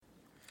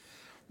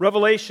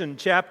Revelation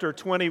chapter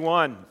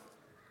 21.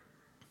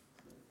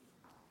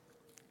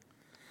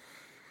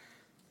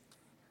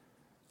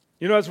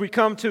 You know, as we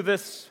come to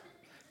this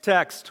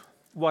text,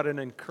 what an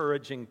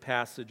encouraging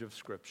passage of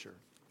Scripture.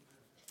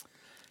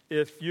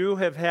 If you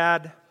have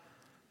had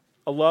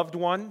a loved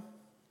one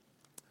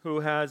who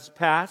has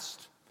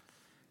passed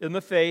in the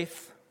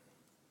faith,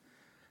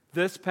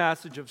 this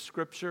passage of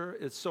Scripture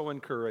is so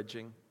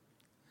encouraging.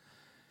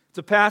 It's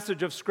a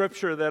passage of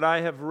Scripture that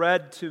I have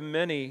read to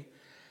many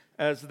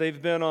as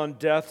they've been on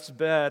death's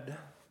bed,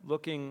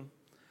 looking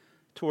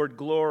toward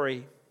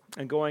glory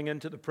and going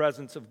into the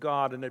presence of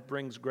God, and it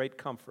brings great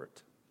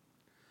comfort.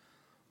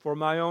 For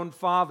my own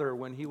father,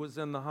 when he was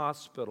in the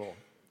hospital,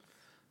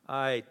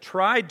 I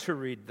tried to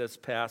read this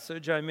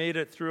passage. I made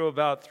it through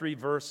about 3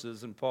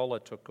 verses, and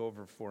Paula took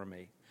over for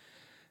me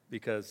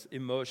because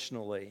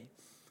emotionally,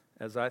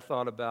 as I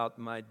thought about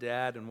my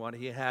dad and what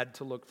he had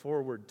to look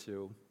forward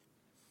to,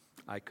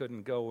 I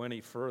couldn't go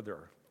any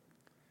further.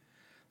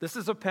 This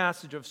is a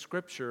passage of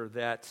Scripture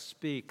that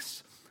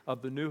speaks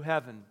of the new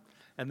heaven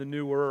and the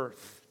new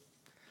earth.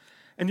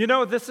 And you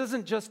know, this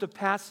isn't just a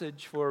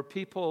passage for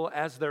people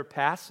as they're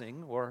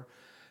passing or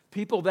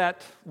people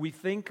that we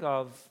think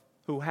of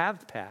who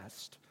have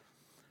passed.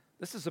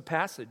 This is a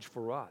passage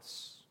for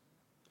us.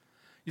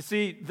 You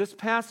see, this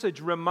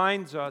passage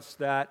reminds us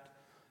that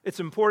it's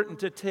important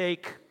to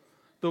take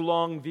the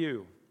long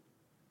view.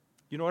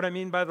 You know what I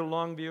mean by the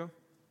long view?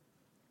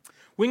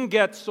 We can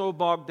get so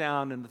bogged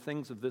down in the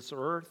things of this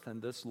earth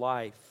and this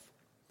life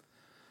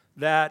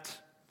that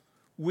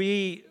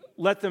we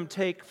let them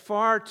take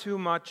far too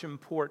much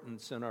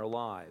importance in our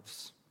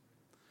lives.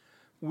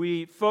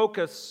 We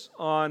focus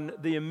on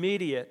the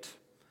immediate,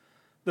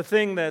 the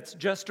thing that's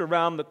just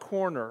around the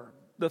corner,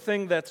 the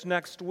thing that's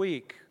next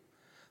week,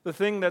 the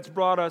thing that's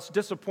brought us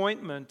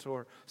disappointment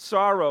or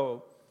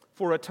sorrow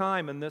for a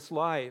time in this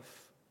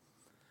life.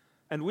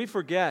 And we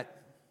forget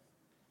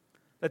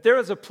that there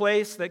is a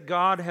place that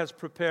God has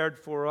prepared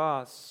for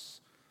us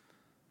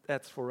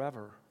that's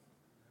forever.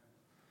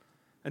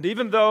 And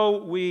even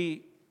though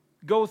we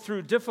go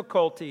through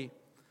difficulty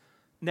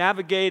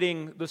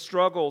navigating the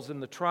struggles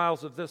and the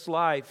trials of this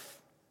life,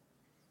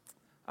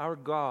 our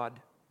God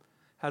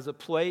has a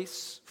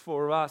place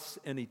for us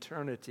in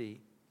eternity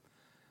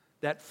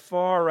that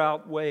far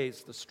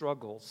outweighs the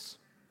struggles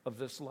of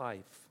this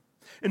life.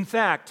 In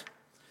fact,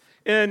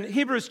 in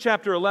Hebrews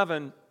chapter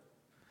 11,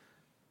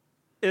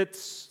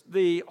 it's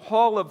the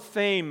hall of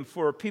fame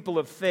for people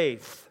of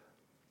faith.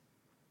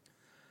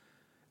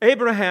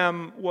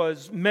 Abraham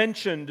was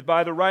mentioned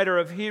by the writer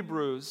of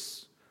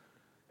Hebrews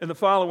in the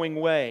following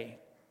way.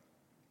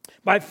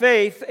 By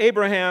faith,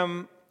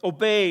 Abraham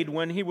obeyed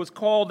when he was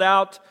called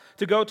out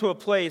to go to a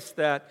place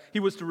that he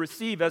was to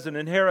receive as an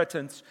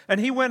inheritance, and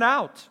he went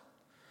out.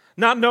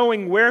 Not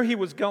knowing where he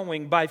was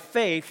going, by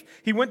faith,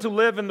 he went to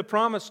live in the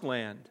promised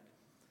land,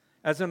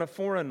 as in a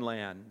foreign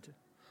land,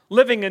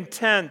 living in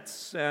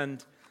tents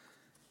and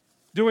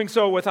doing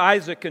so with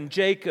Isaac and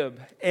Jacob,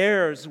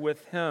 heirs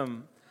with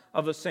him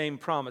of the same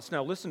promise.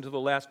 Now listen to the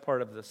last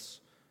part of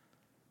this.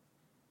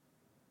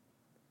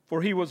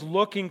 For he was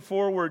looking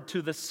forward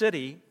to the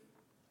city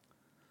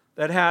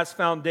that has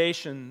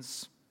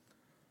foundations,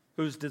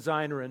 whose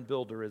designer and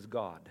builder is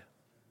God.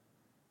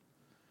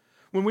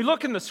 When we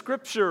look in the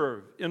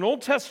Scripture, in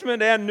Old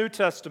Testament and New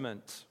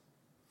Testament,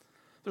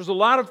 there's a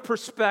lot of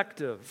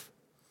perspective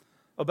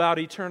about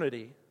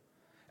eternity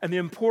and the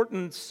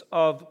importance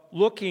of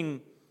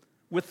looking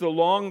with the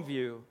long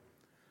view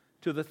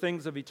to the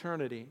things of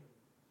eternity.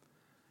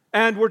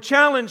 And we're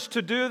challenged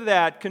to do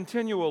that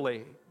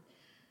continually.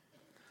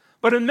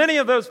 But in many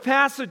of those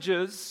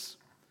passages,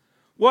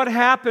 what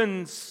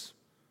happens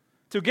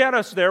to get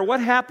us there,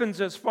 what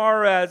happens as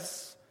far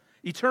as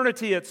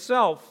eternity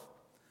itself,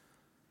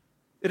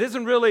 it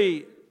isn't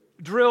really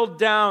drilled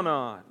down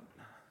on.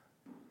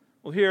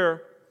 Well,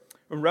 here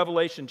in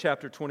Revelation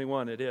chapter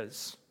 21 it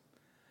is.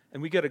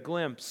 And we get a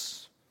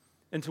glimpse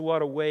into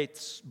what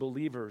awaits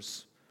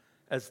believers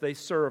as they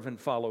serve and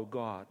follow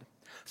God.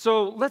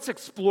 So let's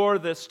explore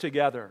this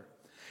together.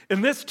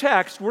 In this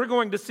text, we're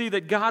going to see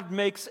that God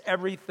makes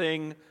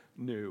everything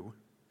new.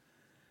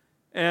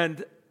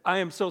 And I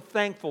am so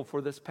thankful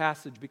for this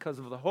passage because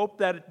of the hope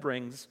that it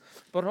brings,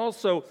 but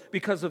also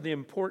because of the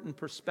important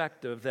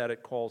perspective that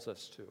it calls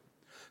us to.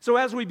 So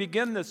as we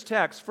begin this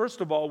text, first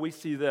of all, we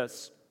see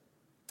this.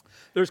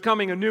 There's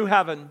coming a new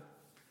heaven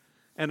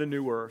and a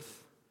new earth.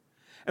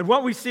 And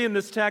what we see in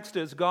this text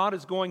is God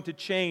is going to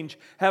change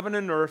heaven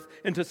and earth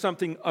into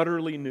something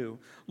utterly new.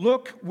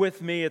 Look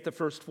with me at the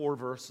first 4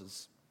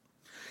 verses.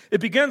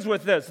 It begins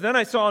with this. Then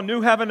I saw a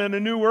new heaven and a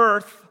new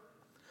earth,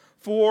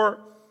 for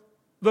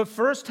the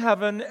first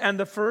heaven and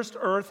the first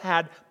earth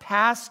had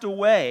passed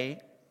away,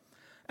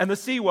 and the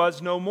sea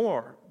was no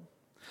more.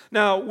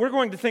 Now, we're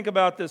going to think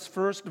about this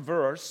first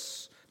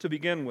verse to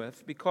begin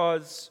with,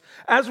 because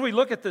as we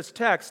look at this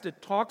text,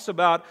 it talks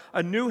about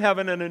a new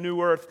heaven and a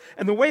new earth.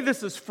 And the way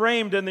this is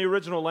framed in the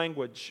original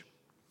language,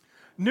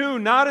 new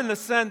not in the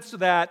sense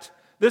that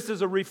this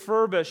is a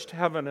refurbished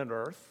heaven and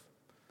earth,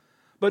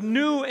 But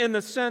new in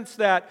the sense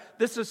that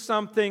this is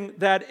something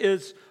that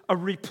is a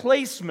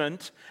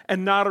replacement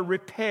and not a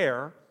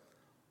repair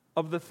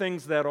of the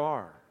things that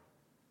are.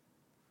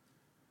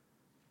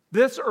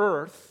 This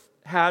earth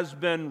has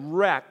been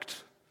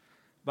wrecked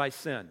by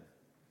sin.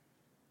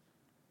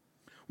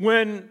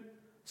 When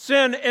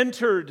sin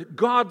entered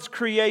God's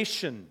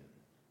creation,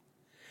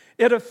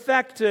 it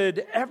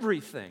affected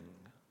everything.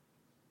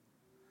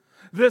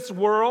 This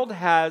world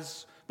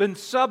has been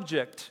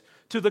subject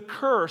to the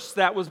curse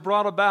that was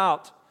brought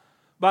about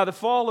by the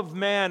fall of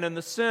man and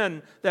the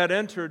sin that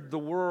entered the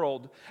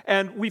world.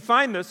 And we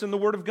find this in the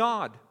Word of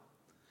God.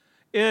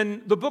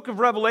 In the book of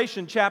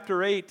Revelation,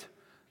 chapter 8,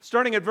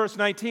 starting at verse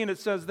 19, it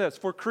says this: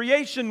 "For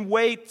creation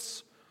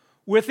waits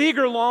with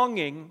eager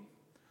longing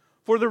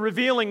for the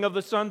revealing of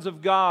the sons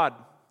of God.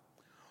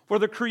 For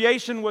the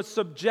creation was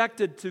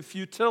subjected to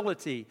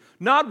futility,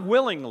 not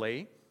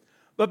willingly,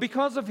 but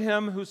because of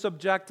him who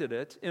subjected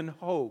it, in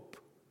hope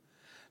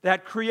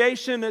that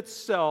creation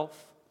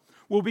itself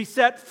will be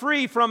set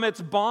free from its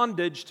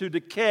bondage to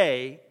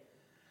decay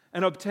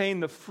and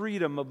obtain the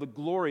freedom of the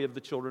glory of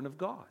the children of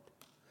God."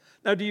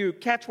 Now, do you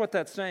catch what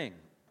that's saying?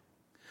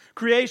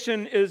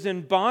 Creation is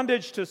in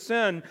bondage to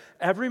sin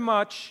every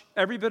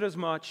bit as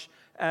much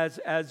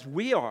as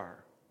we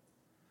are.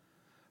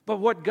 But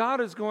what God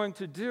is going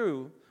to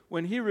do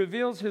when He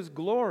reveals His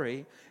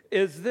glory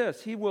is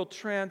this: He will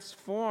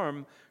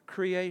transform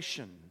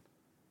creation.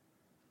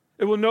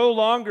 It will no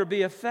longer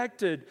be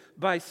affected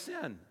by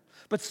sin,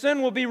 but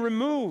sin will be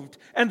removed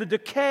and the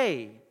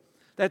decay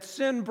that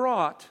sin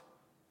brought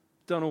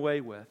done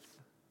away with.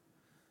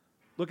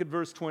 Look at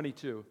verse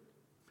 22.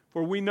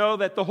 "For we know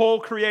that the whole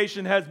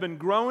creation has been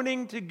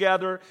groaning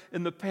together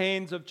in the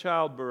pains of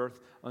childbirth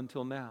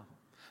until now."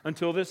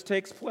 Until this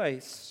takes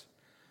place,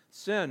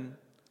 sin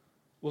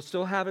will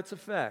still have its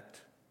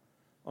effect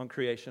on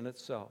creation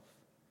itself.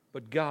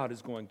 But God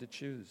is going to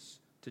choose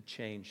to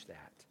change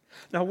that.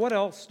 Now, what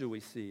else do we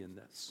see in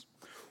this?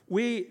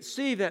 We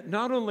see that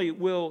not only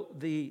will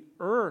the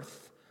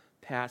earth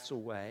pass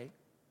away,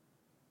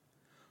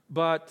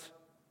 but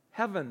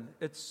heaven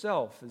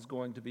itself is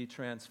going to be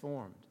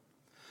transformed.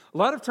 A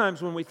lot of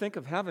times when we think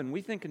of heaven,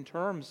 we think in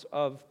terms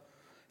of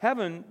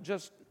heaven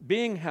just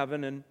being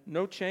heaven and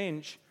no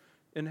change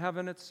in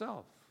heaven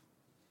itself.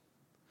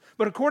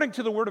 But according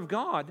to the Word of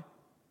God,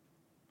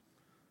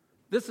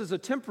 this is a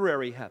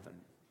temporary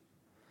heaven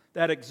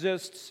that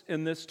exists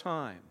in this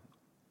time.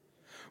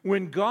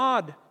 When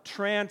God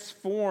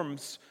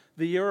transforms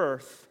the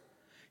earth,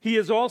 He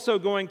is also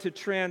going to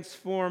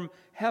transform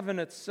heaven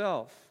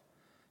itself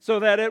so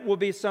that it will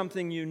be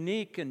something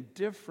unique and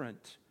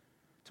different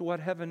to what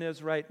heaven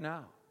is right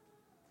now.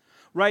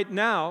 Right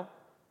now,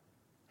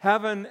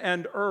 heaven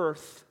and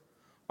earth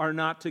are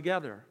not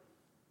together.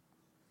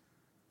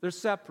 They're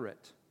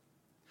separate.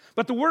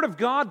 But the Word of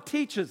God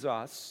teaches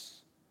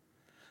us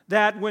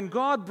that when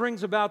God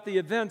brings about the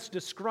events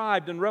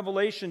described in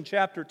Revelation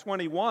chapter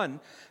 21,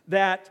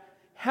 that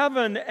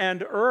heaven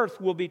and earth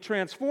will be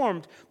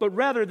transformed, but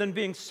rather than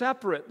being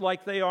separate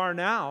like they are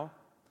now,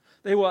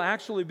 they will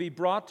actually be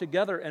brought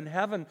together, and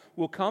heaven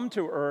will come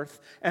to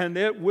earth, and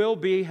it will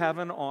be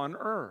heaven on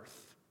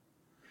earth.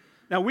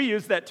 Now, we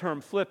use that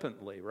term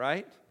flippantly,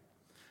 right?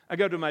 I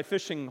go to my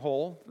fishing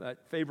hole,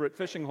 that favorite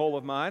fishing hole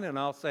of mine, and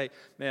I'll say,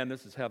 "Man,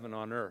 this is heaven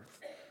on earth."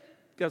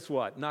 Guess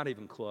what? Not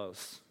even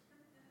close.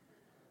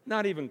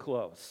 Not even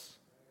close.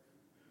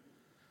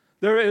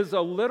 There is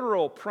a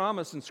literal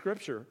promise in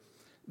Scripture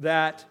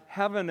that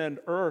heaven and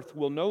earth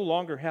will no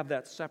longer have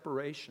that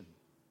separation.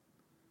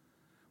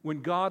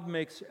 When God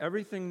makes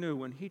everything new,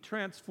 when He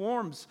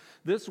transforms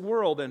this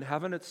world and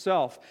heaven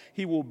itself,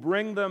 He will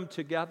bring them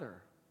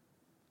together.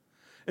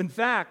 In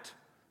fact,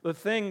 the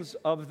things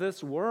of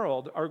this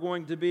world are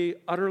going to be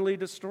utterly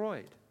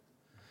destroyed.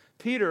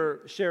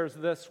 Peter shares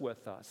this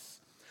with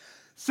us.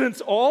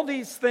 "Since all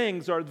these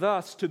things are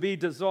thus to be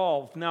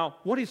dissolved," now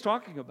what he's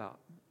talking about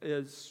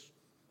is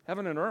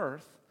heaven and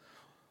earth.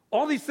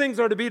 All these things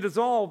are to be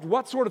dissolved.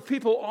 What sort of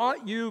people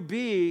ought you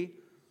be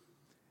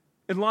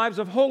in lives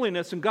of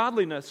holiness and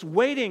godliness,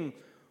 waiting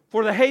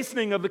for the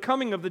hastening of the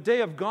coming of the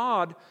day of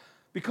God,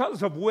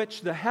 because of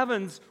which the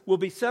heavens will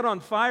be set on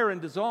fire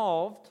and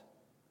dissolved,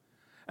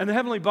 and the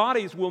heavenly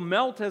bodies will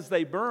melt as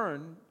they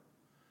burn.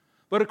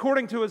 But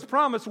according to His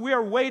promise, we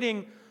are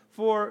waiting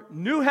for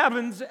new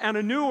heavens and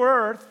a new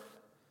earth.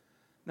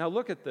 Now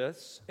look at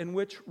this, in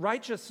which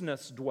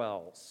righteousness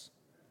dwells.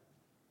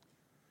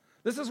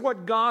 This is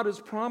what God is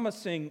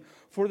promising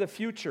for the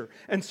future.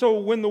 And so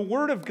when the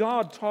Word of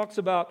God talks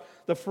about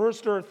the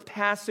first earth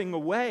passing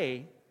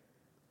away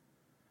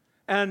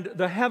and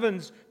the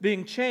heavens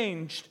being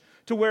changed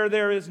to where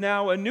there is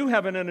now a new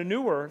heaven and a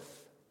new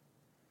earth,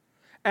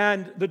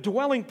 and the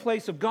dwelling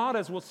place of God,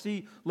 as we'll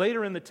see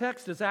later in the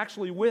text, is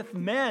actually with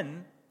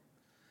men,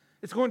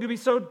 it's going to be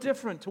so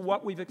different to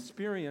what we've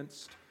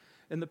experienced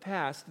in the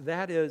past.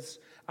 That is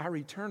our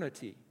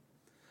eternity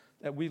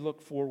that we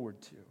look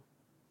forward to.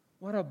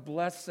 What a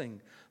blessing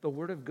the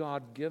Word of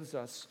God gives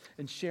us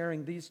in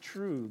sharing these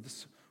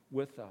truths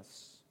with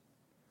us.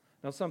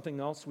 Now, something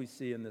else we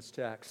see in this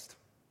text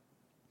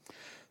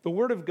The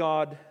Word of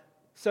God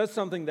says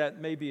something that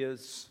maybe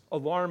is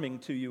alarming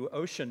to you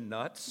ocean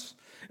nuts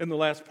in the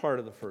last part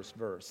of the first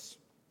verse.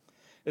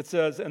 It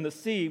says, "And the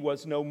sea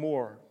was no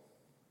more."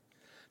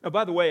 Now,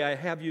 by the way, I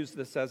have used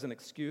this as an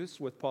excuse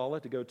with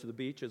Paula to go to the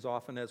beach as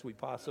often as we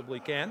possibly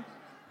can.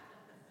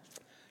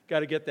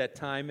 Got to get that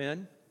time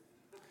in.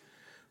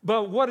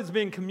 But what is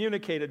being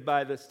communicated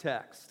by this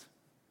text?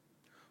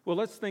 Well,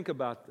 let's think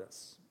about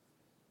this.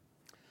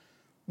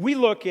 We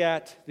look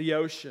at the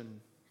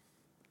ocean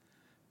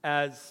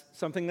as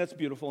something that's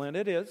beautiful, and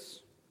it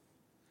is,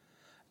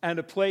 and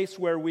a place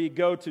where we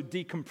go to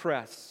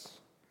decompress.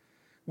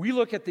 We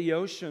look at the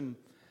ocean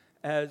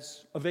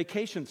as a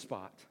vacation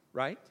spot,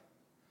 right?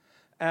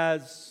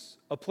 As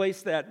a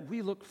place that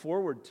we look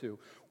forward to.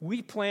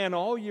 We plan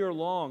all year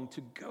long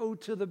to go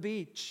to the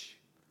beach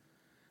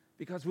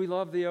because we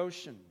love the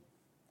ocean.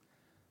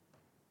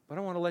 But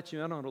I want to let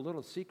you in on a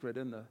little secret.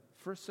 In the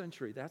first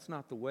century, that's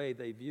not the way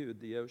they viewed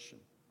the ocean.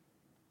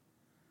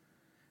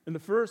 In the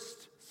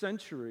first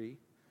century,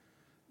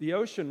 the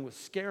ocean was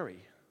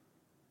scary.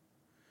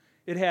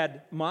 It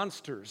had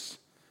monsters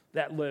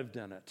that lived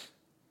in it.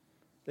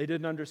 They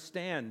didn't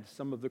understand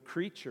some of the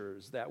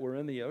creatures that were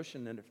in the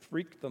ocean, and it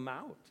freaked them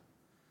out.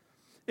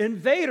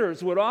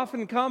 Invaders would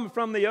often come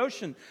from the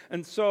ocean,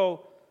 and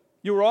so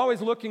you were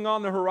always looking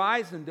on the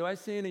horizon. Do I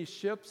see any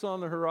ships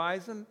on the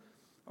horizon?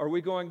 Are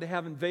we going to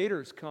have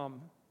invaders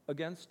come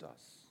against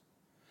us?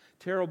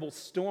 Terrible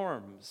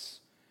storms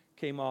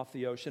came off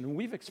the ocean, and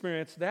we've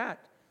experienced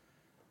that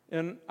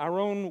in our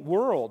own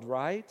world,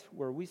 right?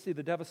 Where we see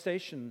the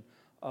devastation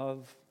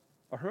of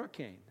a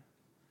hurricane.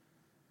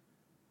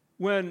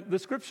 When the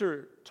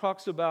scripture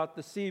talks about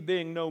the sea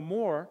being no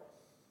more,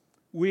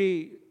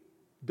 we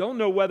don't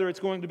know whether it's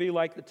going to be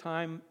like the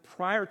time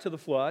prior to the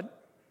flood,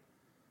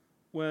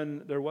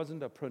 when there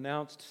wasn't a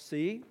pronounced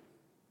sea,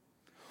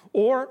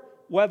 or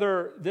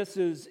whether this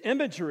is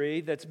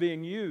imagery that's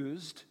being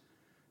used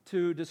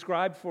to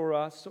describe for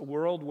us a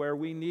world where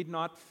we need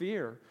not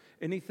fear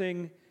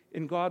anything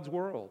in God's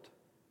world.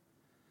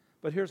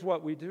 But here's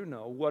what we do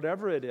know.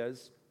 Whatever it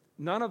is,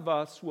 none of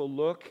us will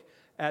look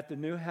at the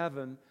new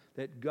heaven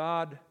that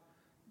God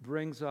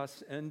brings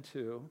us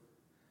into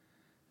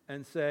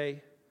and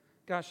say,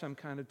 gosh, I'm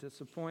kind of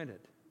disappointed.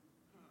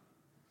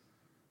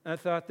 I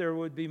thought there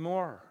would be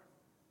more.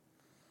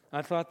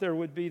 I thought there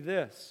would be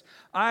this.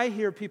 I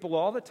hear people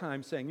all the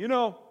time saying,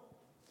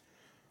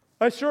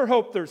 I sure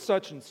hope there's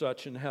such and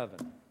such in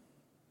heaven.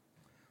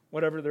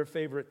 Whatever their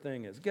favorite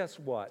thing is. Guess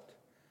what?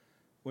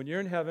 When you're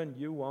in heaven,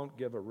 you won't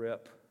give a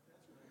rip.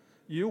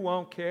 You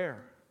won't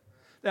care.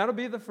 That'll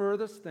be the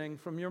furthest thing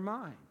from your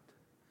mind.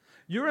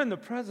 You're in the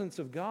presence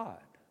of God.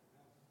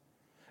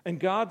 And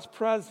God's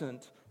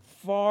presence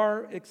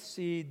far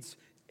exceeds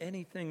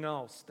anything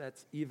else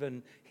that's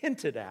even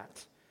hinted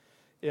at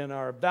in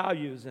our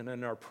values and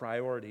in our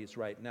priorities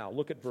right now.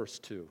 Look at verse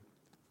 2.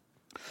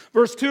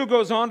 Verse 2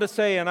 goes on to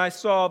say, "And I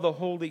saw the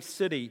holy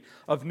city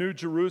of New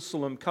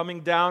Jerusalem coming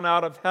down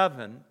out of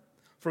heaven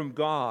from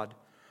God,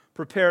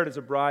 prepared as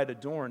a bride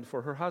adorned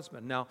for her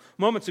husband." Now,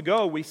 moments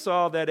ago, we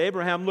saw that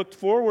Abraham looked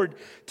forward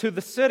to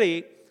the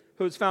city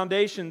whose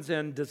foundations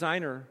and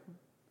designer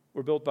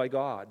were built by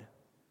God.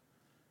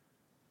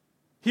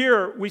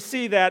 Here, we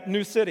see that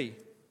new city.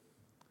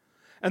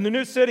 And the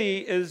new city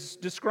is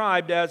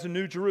described as a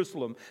New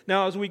Jerusalem.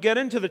 Now, as we get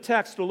into the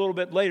text a little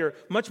bit later,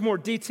 much more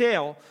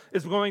detail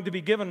is going to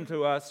be given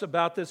to us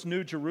about this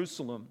New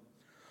Jerusalem.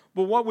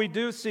 But what we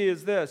do see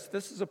is this.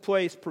 This is a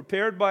place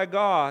prepared by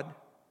God,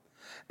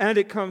 and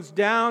it comes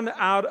down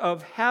out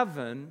of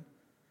heaven,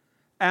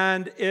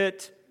 and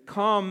it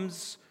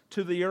comes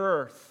to the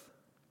earth.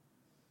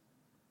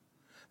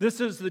 This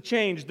is the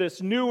change,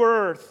 this new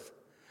earth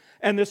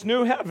and this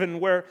new heaven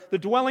where the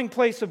dwelling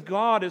place of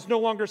God is no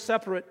longer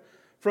separate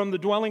from the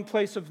dwelling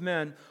place of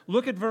men.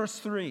 Look at verse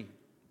 3.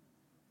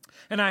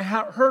 "And I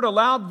heard a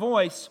loud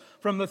voice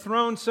from the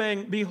throne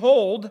saying,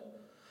 'Behold,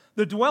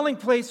 the dwelling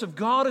place of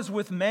God is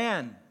with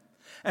man,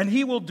 and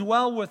he will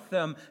dwell with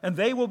them, and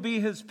they will be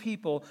his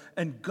people,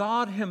 and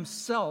God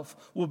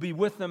himself will be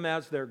with them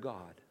as their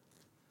God.'"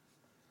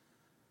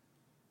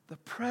 The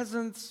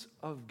presence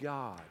of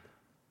God.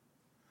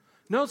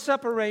 No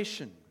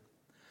separation.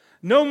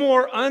 No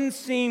more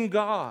unseen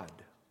God.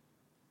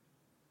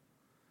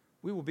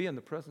 We will be in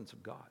the presence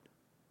of God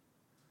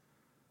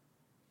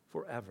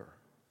forever.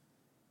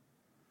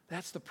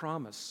 That's the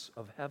promise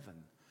of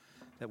heaven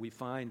that we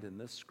find in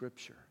this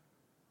scripture.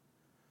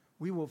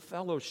 We will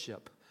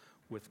fellowship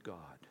with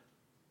God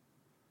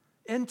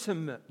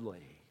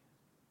intimately,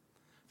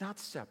 not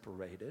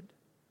separated,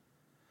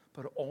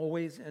 but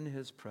always in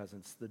his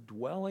presence. The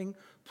dwelling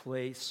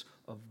place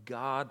of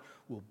God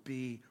will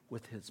be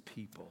with his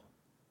people.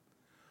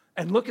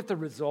 And look at the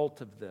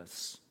result of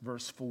this,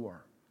 verse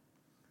 4.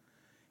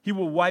 "He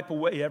will wipe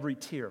away every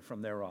tear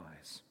from their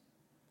eyes."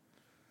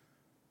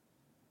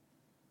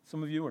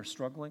 Some of you are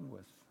struggling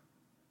with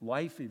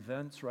life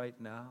events right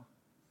now,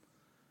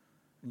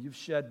 and you've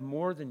shed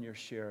more than your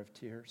share of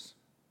tears.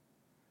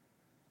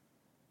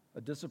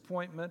 A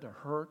disappointment, a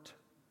hurt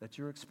that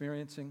you're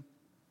experiencing.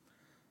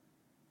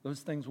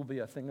 those things will be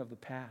a thing of the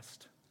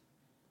past.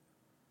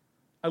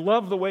 I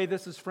love the way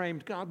this is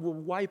framed. God will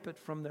wipe it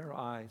from their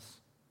eyes.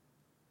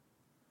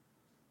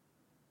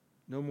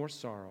 No more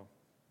sorrow.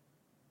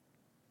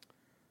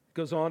 It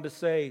goes on to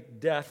say,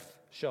 death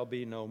shall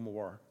be no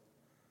more.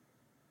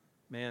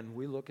 Man,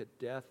 we look at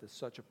death as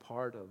such a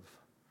part of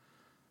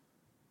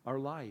our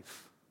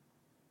life.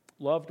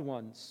 Loved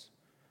ones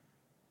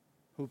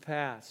who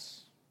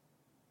pass.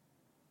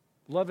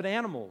 Beloved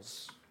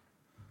animals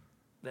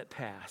that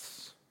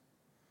pass.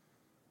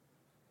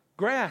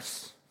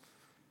 Grass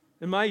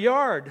in my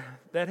yard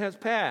that has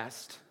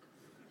passed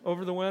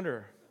over the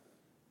winter.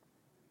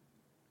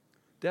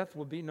 Death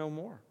will be no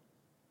more.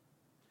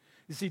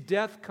 You see,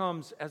 death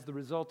comes as the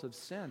result of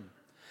sin.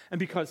 And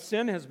because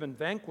sin has been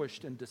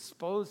vanquished and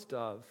disposed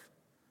of,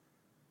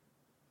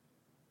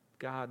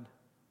 God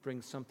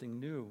brings something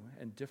new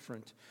and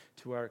different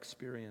to our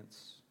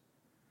experience.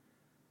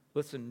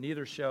 Listen,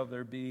 neither shall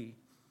there be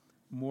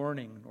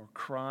mourning, nor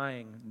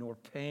crying, nor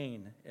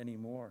pain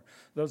anymore.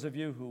 Those of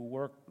you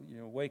who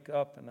wake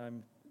up, and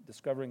I'm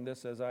discovering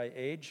this as I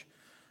age,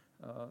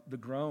 the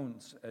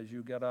groans as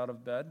you get out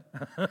of bed,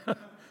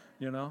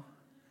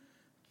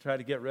 try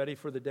to get ready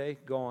for the day,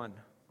 gone.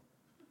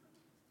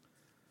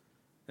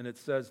 And it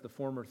says the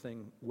former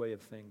way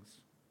of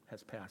things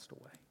has passed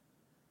away.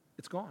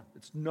 It's gone.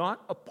 It's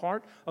not a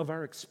part of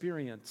our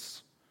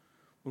experience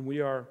when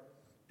we are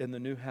in the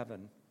new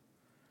heaven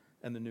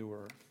and the new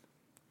earth.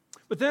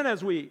 But then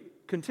as we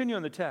continue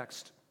in the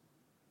text,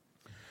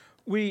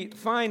 we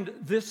find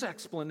this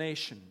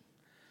explanation.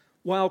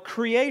 While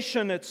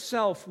creation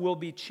itself will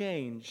be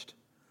changed,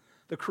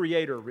 the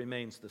Creator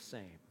remains the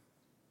same.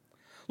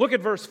 Look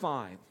at verse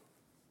 5.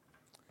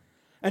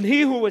 And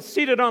he who was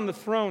seated on the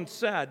throne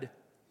said,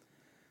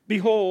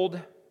 Behold,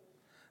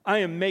 I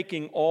am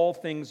making all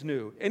things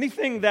new.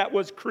 Anything that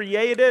was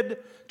created,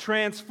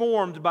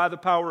 transformed by the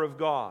power of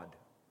God.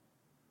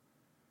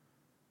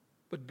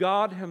 But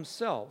God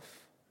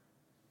himself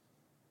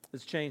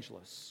is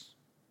changeless.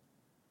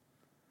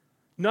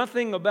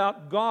 Nothing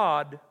about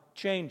God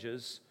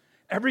changes.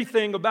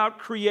 Everything about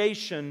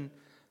creation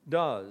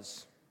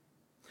does.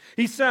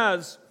 He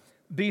says,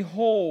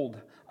 Behold,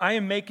 I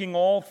am making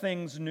all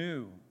things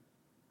new.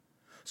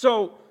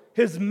 So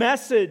his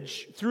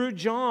message through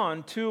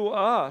John to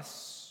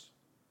us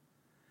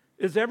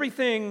is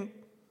everything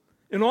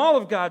in all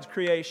of God's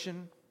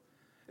creation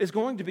is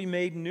going to be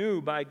made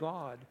new by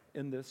God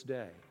in this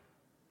day.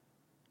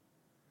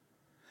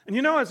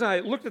 And as I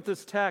looked at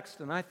this text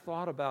and I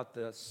thought about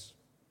this,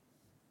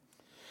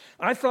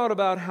 I thought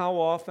about how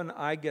often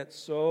I get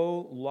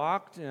so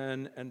locked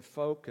in and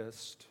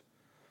focused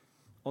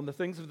on the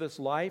things of this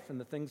life and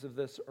the things of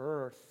this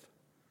earth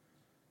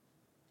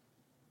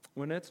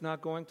when it's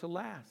not going to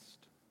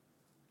last.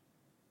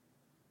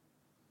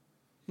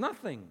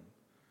 Nothing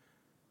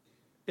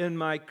in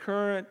my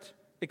current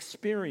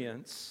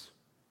experience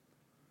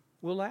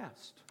will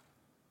last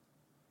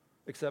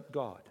except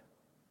God.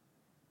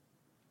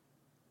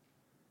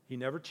 He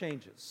never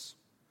changes.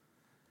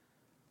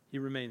 He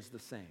remains the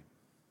same.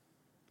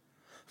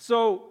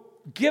 So,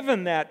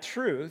 given that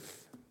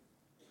truth,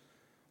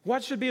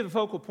 what should be the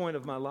focal point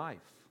of my life?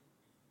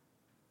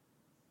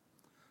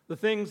 The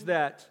things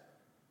that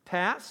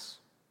pass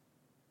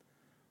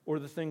or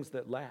the things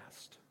that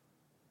last?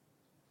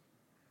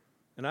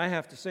 And I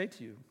have to say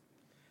to you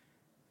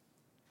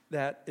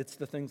that it's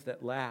the things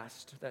that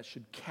last that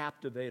should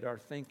captivate our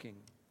thinking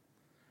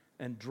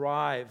and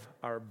drive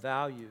our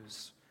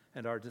values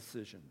and our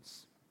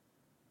decisions.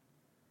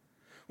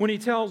 When he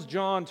tells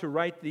John to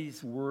write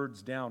these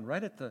words down,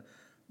 right at the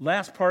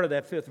last part of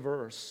that 5th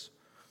verse,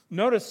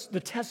 notice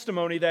the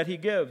testimony that he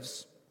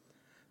gives.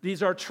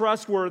 These are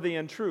trustworthy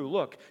and true.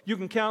 Look, you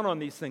can count on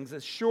these things.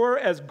 As sure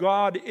as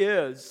God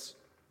is,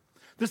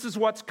 this is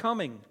what's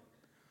coming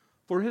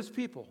for his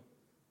people.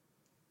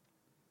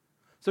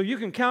 So you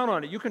can count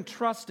on it. You can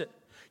trust it.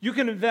 You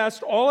can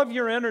invest all of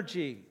your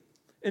energy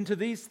into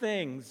these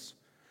things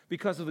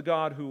because of the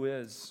God who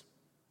is.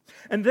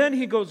 And then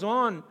he goes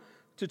on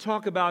to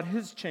talk about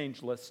his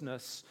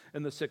changelessness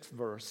in the 6th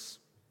verse.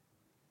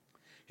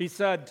 He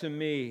said to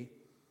me,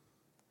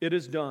 It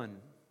is done.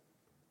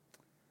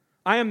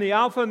 I am the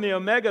Alpha and the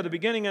Omega, the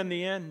beginning and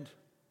the end.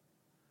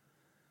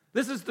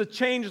 This is the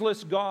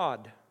changeless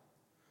God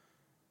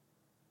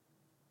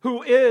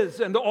who is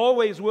and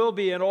always will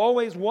be and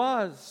always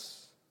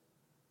was.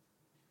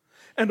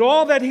 And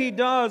all that he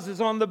does is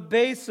on the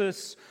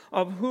basis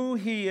of who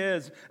he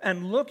is.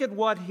 And look at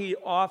what he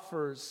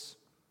offers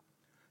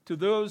to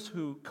those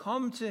who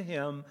come to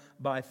him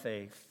by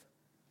faith.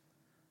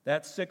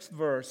 That 6th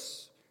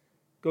verse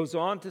goes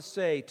on to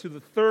say, To the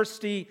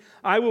thirsty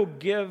I will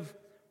give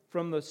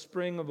from the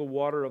spring of the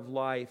water of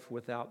life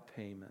without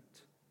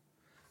payment.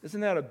 Isn't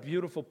that a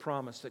beautiful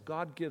promise that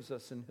God gives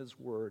us in his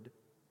word?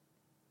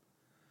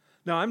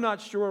 Now, I'm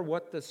not sure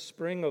what the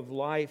spring of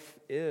life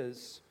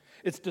is.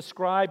 It's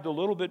described a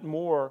little bit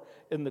more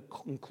in the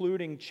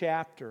concluding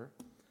chapter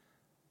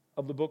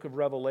of the book of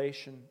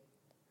Revelation.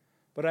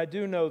 But I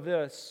do know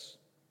this: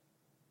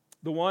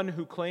 the one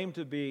who claimed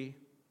to be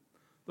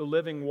the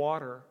living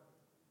water,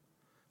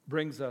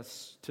 brings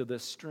us to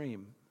this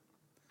stream.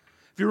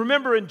 If you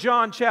remember in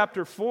John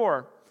chapter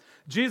 4,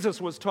 Jesus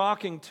was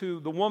talking to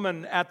the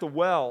woman at the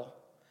well,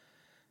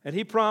 and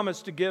he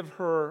promised to give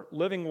her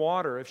living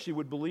water if she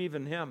would believe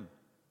in him.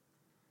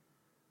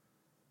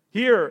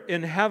 Here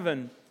in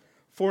heaven,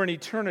 for an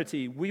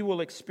eternity, we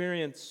will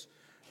experience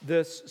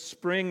this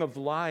spring of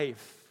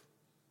life.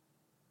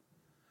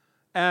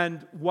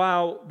 And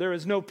while there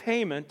is no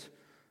payment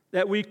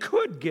that we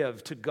could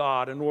give to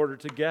God in order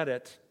to get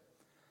it,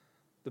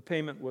 the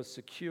payment was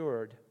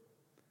secured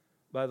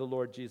by the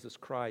Lord Jesus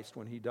Christ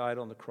when he died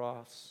on the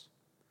cross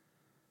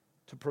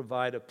to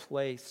provide a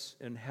place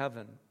in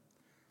heaven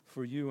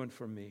for you and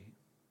for me.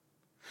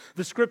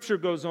 The scripture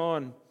goes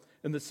on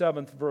in the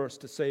 7th verse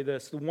to say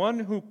this: the one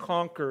who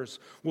conquers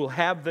will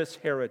have this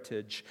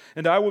heritage,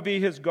 and I will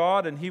be his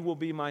God, and he will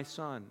be my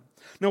son.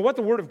 Now, what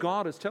the Word of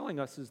God is telling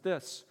us is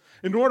this: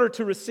 in order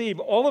to receive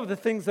all of the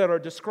things that are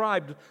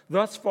described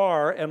thus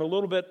far, and a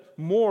little bit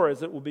more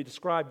as it will be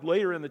described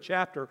later in the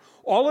chapter,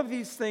 all of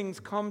these things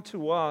come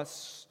to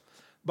us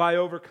by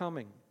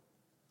overcoming.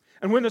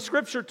 And when the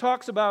scripture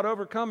talks about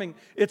overcoming,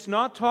 it's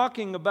not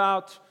talking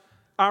about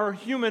our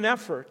human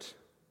effort.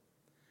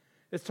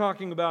 It's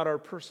talking about our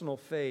personal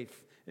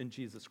faith in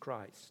Jesus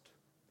Christ.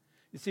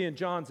 You see, in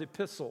John's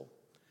epistle,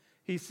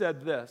 he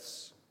said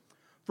this: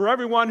 for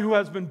everyone who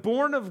has been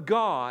born of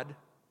God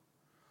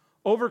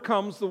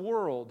overcomes the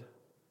world.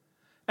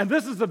 And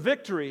this is the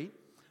victory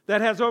that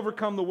has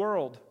overcome the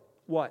world.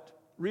 What?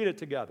 Read it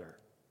together.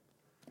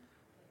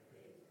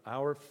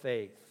 Our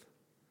faith.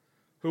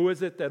 Who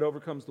is it that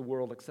overcomes the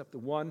world except the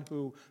one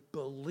who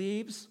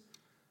believes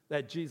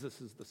that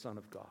Jesus is the Son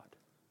of God?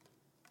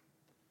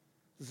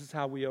 This is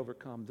how we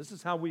overcome. This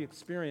is how we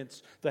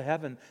experience the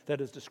heaven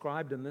that is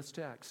described in this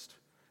text.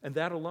 And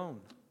that alone.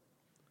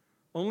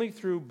 Only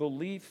through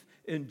belief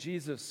in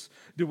Jesus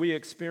do we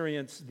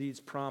experience these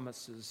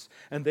promises.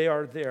 And they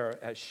are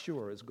there as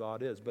sure as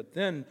God is. But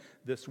then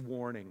this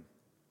warning.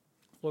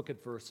 Look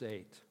at verse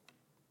 8.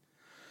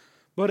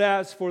 But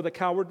as for the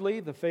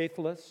cowardly, the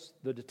faithless,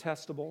 the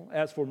detestable,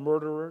 as for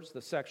murderers,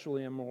 the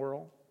sexually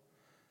immoral,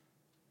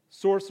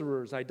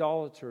 sorcerers,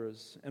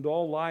 idolaters, and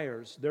all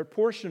liars, their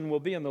portion will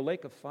be in the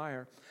lake of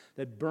fire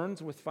that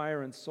burns with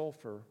fire and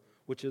sulfur,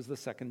 which is the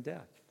second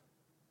death.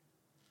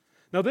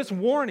 Now, this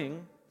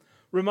warning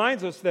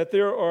reminds us that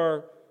there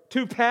are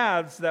two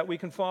paths that we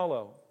can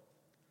follow.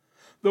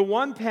 The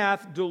one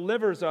path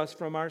delivers us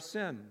from our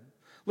sin.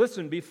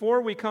 Listen,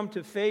 before we come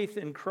to faith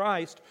in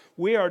Christ,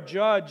 we are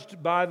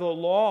judged by the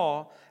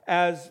law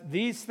as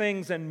these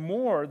things and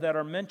more that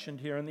are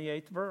mentioned here in the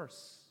 8th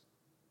verse.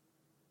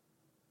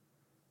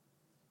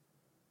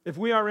 If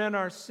we are in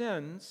our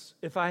sins,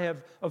 if I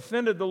have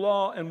offended the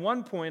law in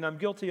one point, I'm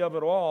guilty of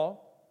it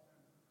all.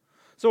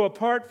 So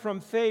apart from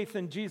faith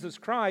in Jesus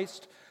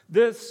Christ,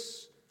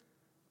 this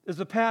is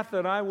a path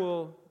that I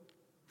will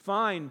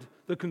find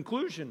the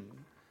conclusion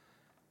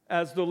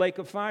as the lake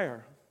of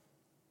fire.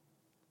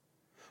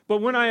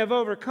 But when I have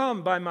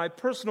overcome by my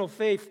personal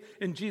faith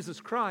in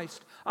Jesus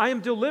Christ, I am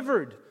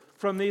delivered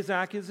from these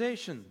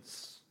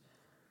accusations.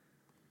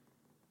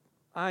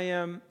 I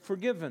am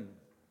forgiven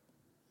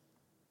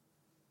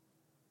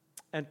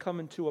and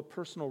come into a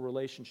personal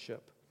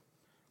relationship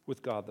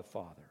with God the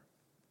Father.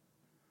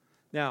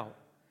 Now,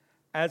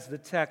 as the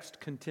text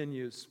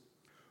continues,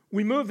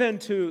 we move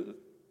into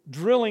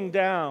drilling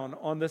down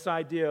on this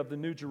idea of the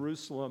New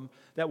Jerusalem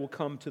that will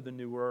come to the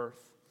new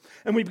earth.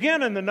 And we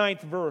begin in the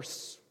 9th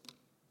verse.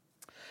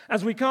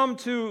 As we come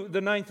to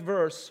the 9th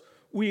verse,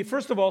 we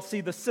first of all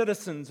see the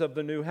citizens of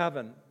the new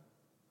heaven.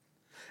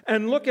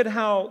 And look at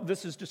how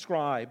this is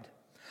described.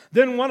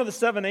 Then one of the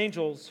 7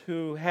 angels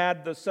who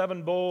had the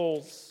 7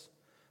 bowls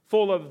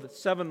full of the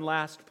 7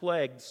 last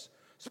plagues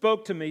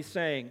spoke to me,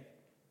 saying,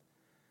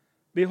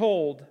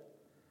 behold,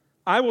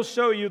 I will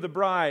show you the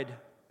bride,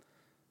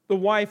 the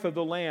wife of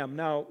the Lamb.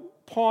 Now,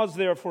 pause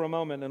there for a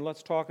moment and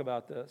let's talk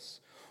about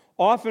this.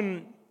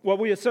 Often, what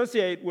we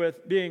associate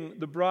with being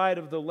the bride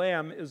of the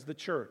Lamb is the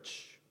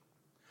church.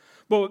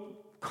 But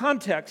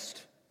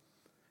context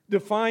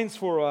defines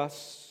for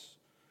us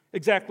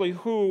exactly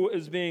who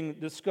is being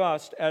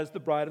discussed as the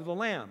bride of the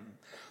Lamb.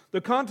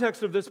 The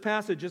context of this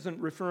passage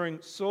isn't referring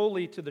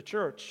solely to the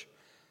church.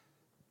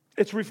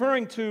 It's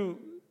referring to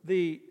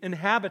the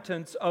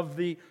inhabitants of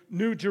the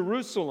New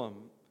Jerusalem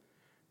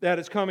that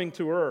is coming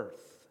to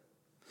earth.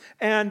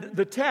 And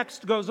the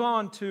text goes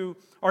on to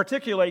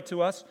articulate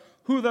to us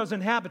who those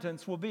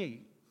inhabitants will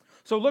be.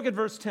 So look at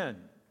verse 10.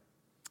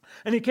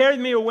 And he carried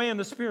me away in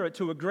the Spirit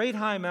to a great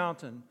high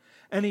mountain,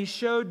 and he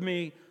showed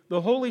me the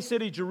holy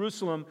city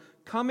Jerusalem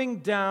coming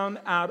down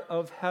out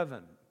of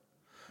heaven.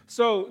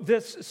 So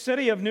this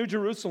city of New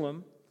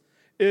Jerusalem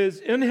is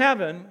in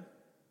heaven.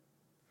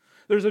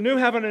 There's a new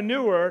heaven and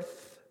new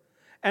earth,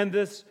 and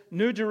this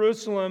New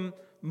Jerusalem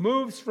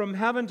moves from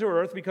heaven to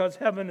earth because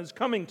heaven is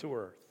coming to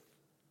earth.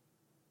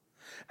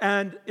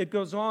 And it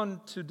goes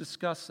on to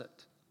discuss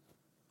it.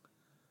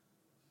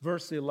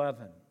 Verse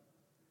 11,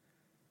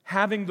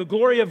 having the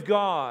glory of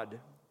God,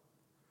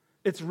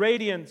 its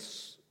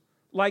radiance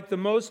like the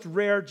most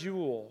rare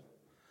jewel,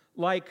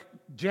 like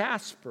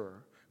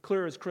jasper,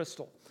 clear as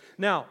crystal.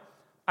 Now,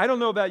 I don't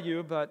know about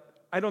you,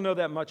 but I don't know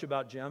that much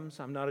about gems.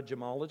 I'm not a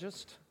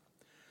gemologist.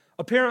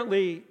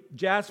 Apparently,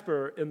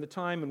 jasper in the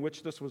time in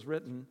which this was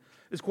written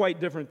is quite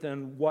different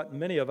than what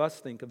many of us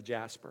think of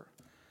jasper.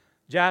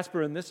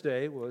 Jasper in this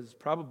day was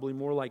probably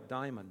more like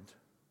diamond,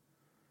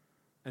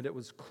 and it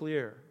was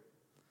clear.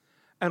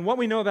 And what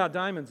we know about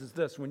diamonds is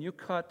this: when you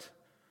cut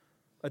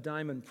a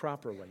diamond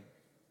properly,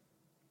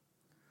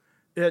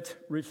 it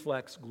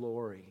reflects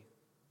glory.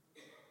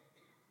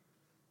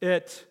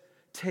 It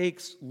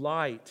takes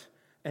light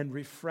and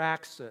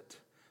refracts it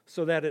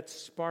so that it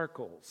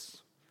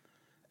sparkles,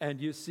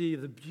 and you see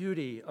the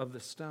beauty of the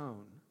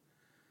stone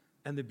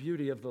and the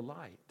beauty of the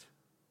light.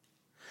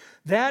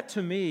 That,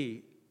 to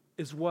me,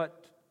 is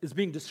what is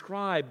being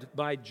described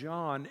by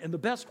John in the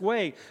best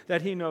way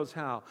that he knows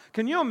how.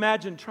 Can you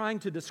imagine trying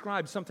to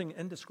describe something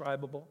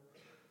indescribable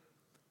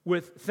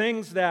with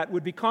things that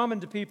would be common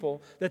to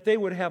people, that they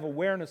would have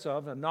awareness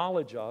of, a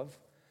knowledge of,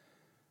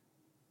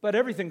 but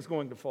everything's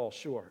going to fall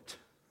short?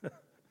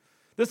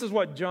 This is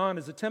what John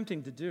is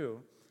attempting to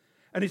do.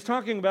 And he's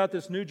talking about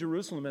this New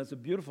Jerusalem as a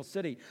beautiful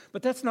city,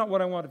 but that's not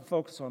what I want to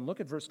focus on. Look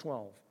at verse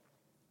 12.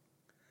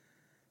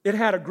 It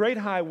had a great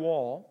high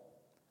wall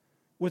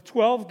with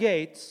 12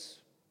 gates,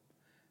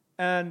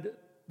 and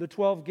the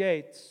 12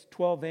 gates,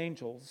 12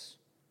 angels.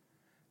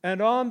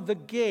 And on the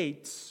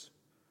gates,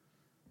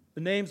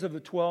 the names of the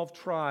 12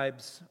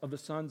 tribes of the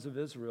sons of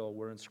Israel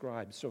were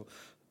inscribed. So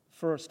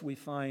first we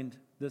find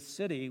this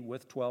city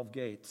with 12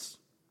 gates.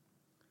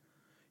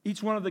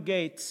 Each one of the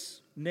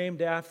gates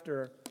named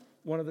after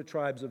one of the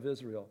tribes of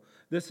Israel.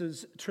 This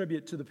is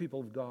tribute to the people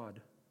of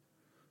God,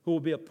 who will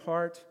be a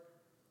part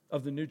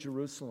of the New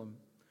Jerusalem,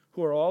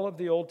 who are all of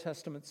the Old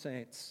Testament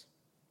saints.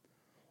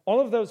 All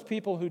of those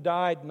people who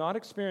died not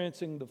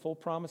experiencing the full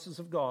promises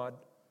of God,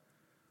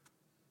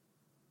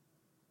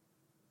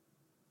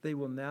 they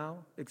will now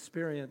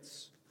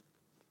experience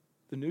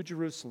the New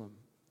Jerusalem,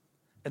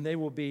 and they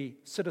will be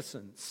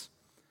citizens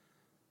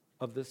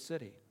of this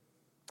city.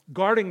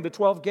 Guarding the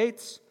 12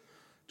 gates,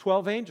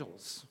 12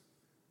 angels.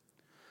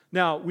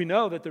 Now, we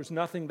know that there's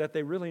nothing that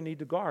they really need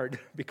to guard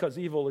because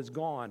evil is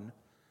gone,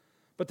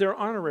 but they're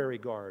honorary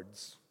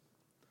guards.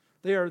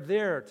 They are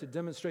there to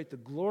demonstrate the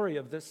glory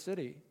of this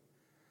city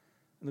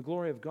and the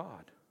glory of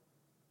God.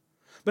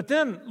 But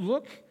then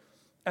look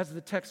as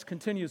the text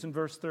continues in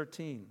verse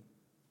 13.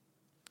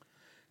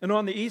 And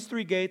on the east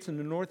 3 gates, and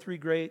the north 3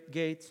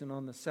 gates, and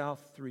on the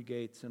south 3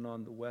 gates, and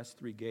on the west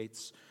 3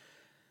 gates.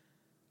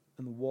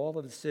 And the wall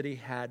of the city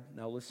had,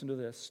 now listen to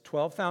this,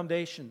 12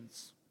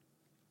 foundations.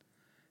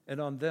 And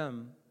on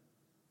them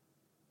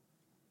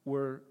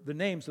were the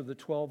names of the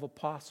 12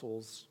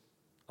 apostles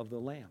of the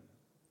Lamb.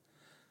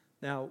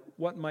 Now,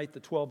 what might the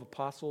 12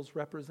 apostles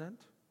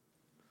represent?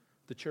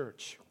 The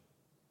church.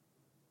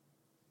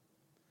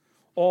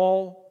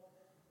 All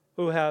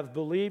who have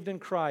believed in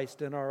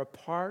Christ and are a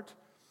part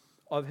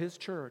of His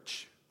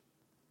church,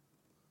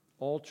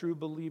 all true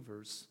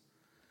believers,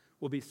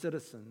 will be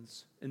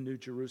citizens in New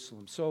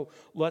Jerusalem. So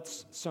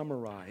let's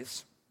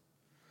summarize.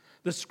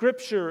 The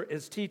Scripture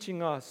is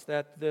teaching us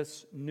that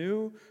this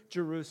New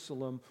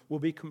Jerusalem will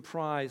be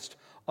comprised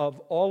of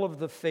all of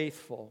the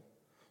faithful,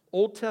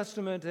 Old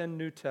Testament and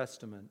New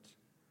Testament.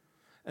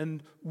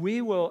 And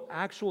we will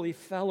actually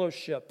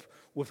fellowship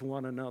with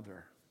one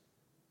another.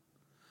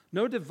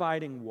 No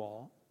dividing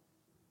wall.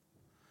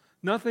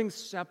 Nothing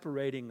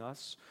separating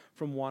us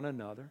from one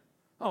another.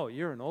 Oh,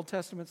 you're an Old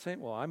Testament saint?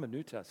 Well, I'm a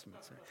New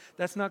Testament saint.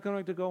 That's not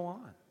going to go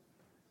on.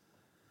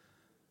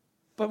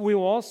 But we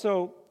will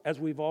also, as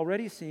we've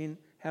already seen,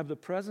 have the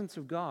presence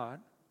of God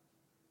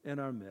in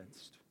our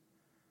midst.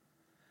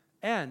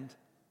 And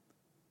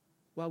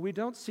while we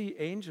don't see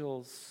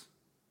angels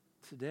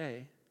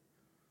today,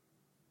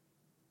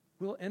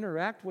 we'll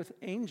interact with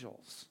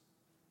angels.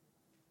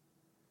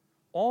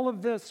 All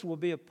of this will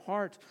be a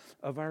part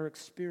of our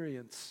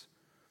experience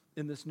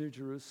in this New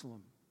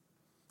Jerusalem,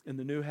 in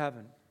the new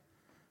heaven,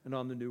 and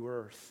on the new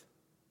earth.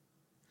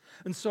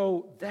 And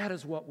so that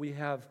is what we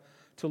have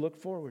to look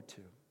forward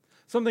to.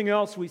 Something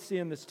else we see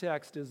in this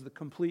text is the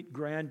complete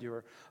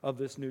grandeur of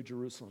this New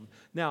Jerusalem.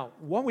 Now,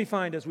 what we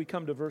find as we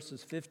come to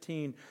verses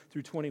 15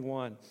 through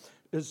 21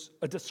 is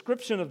a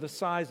description of the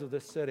size of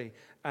this city,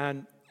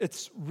 and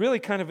it's really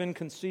kind of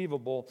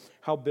inconceivable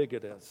how big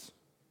it is.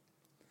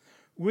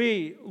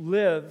 We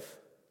live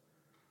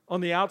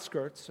on the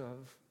outskirts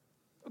of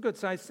a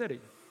good-sized city.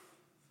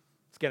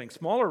 It's getting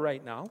smaller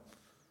right now,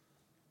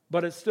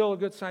 but it's still a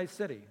good-sized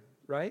city,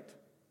 right?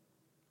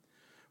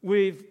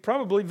 We've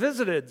probably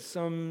visited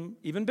some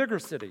even bigger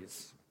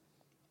cities.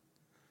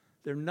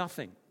 They're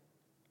nothing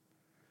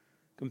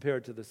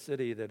compared to the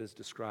city that is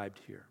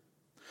described here.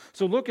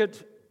 So look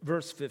at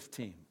verse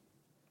 15.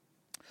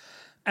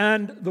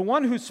 And the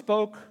one who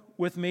spoke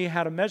with me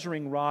had a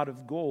measuring rod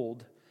of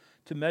gold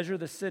to measure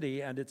the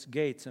city and its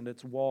gates and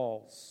its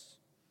walls.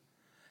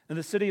 And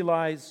the city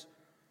lies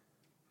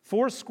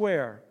 4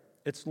 square,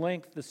 its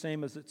length the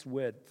same as its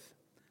width.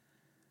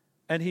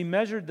 And he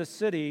measured the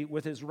city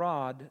with his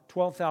rod,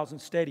 12,000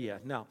 stadia.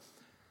 Now,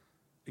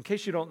 in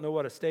case you don't know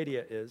what a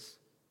stadia is,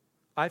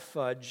 I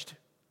fudged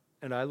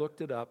and I looked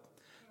it up.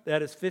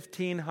 That is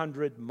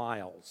 1,500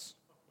 miles.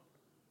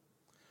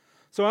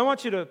 So I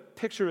want you to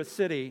picture a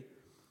city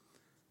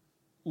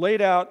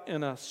laid out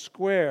in a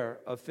square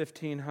of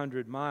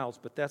 1,500 miles,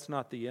 but that's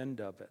not the end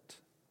of it.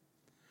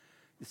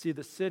 You see,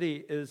 the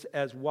city is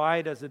as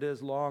wide as it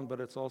is long, but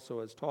it's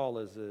also as tall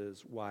as it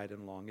is wide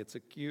and long. It's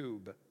a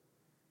cube.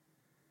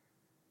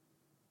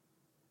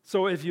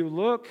 So if you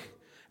look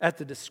at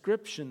the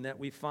description that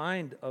we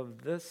find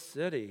of this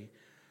city,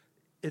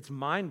 it's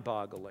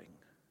mind-boggling.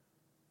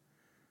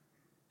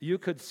 You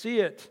could see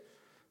it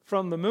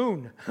from the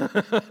moon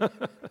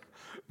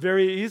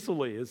very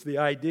easily, is the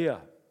idea.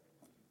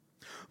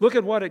 Look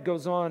at what it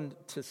goes on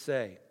to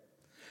say.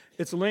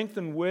 Its length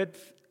and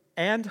width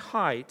and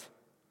height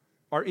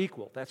are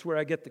equal. That's where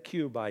I get the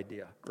cube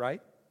idea,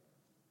 right?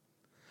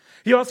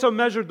 He also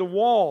measured the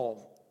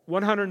wall,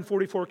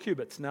 144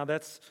 cubits. Now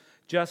that's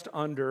just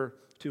under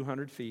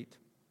 200 feet.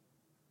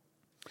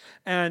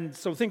 And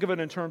so think of it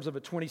in terms of a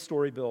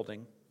 20-story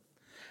building.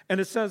 And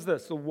it says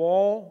this: the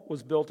wall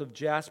was built of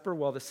jasper,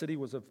 while the city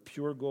was of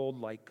pure gold,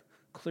 like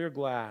clear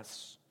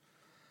glass.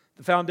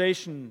 The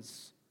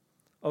foundations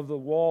of the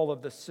wall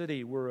of the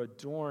city were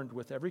adorned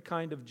with every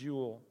kind of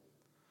jewel.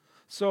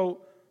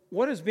 So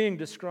what is being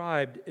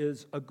described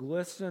is a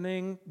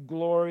glistening,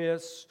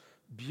 glorious,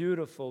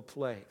 beautiful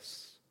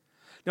place.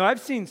 Now, I've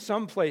seen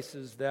some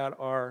places that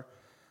are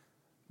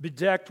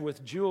bedecked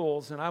with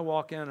jewels, and I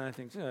walk in and I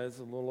think, it's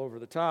a little over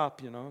the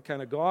top,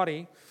 kind of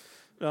gaudy.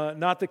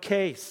 Not the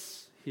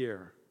case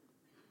here.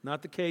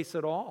 Not the case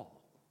at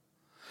all.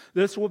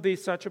 This will be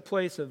such a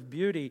place of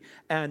beauty,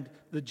 and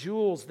the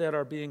jewels that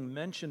are being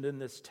mentioned in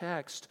this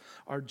text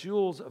are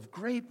jewels of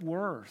great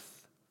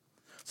worth.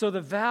 So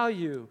the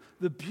value,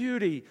 the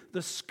beauty,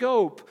 the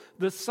scope,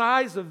 the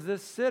size of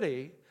this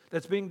city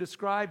that's being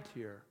described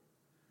here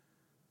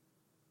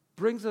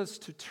brings us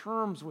to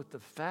terms with the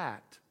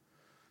fact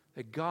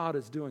that God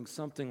is doing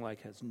something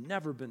like has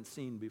never been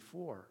seen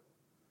before.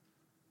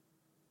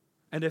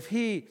 And if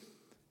He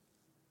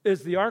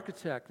is the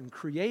architect and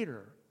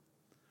creator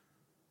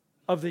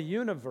of the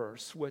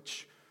universe,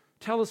 which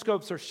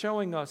telescopes are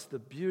showing us the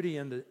beauty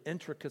and the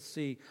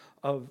intricacy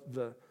of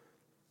the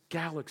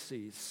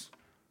galaxies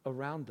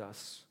around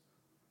us,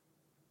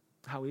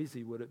 how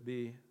easy would it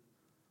be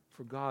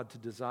for God to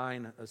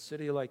design a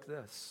city like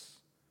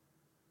this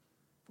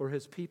for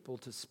His people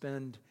to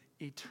spend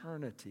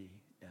eternity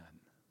in?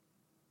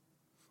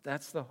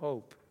 That's the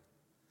hope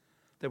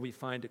that we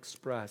find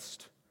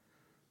expressed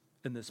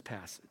in this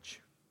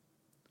passage.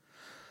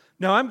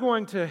 Now, I'm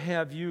going to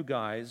have you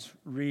guys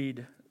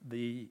read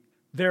the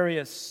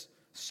various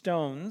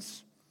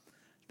stones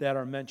that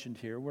are mentioned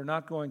here. We're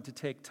not going to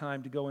take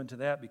time to go into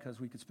that because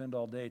we could spend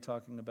all day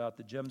talking about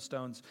the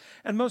gemstones.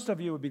 And most of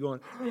you would be going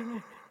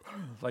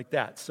like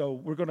that. So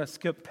we're going to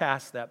skip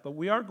past that. But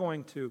we are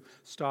going to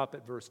stop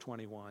at verse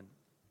 21.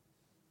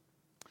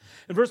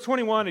 In verse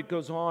 21, it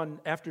goes on,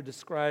 after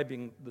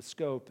describing the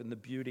scope and the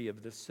beauty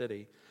of this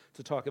city,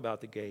 to talk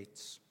about the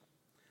gates.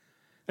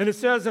 And it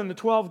says, "And the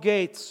 12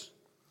 gates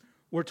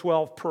were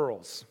 12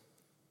 pearls."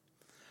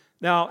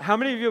 Now, how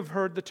many of you have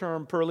heard the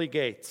term pearly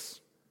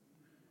gates?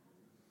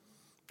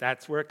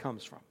 That's where it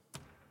comes from.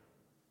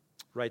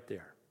 Right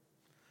there.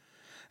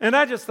 And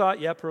I just thought,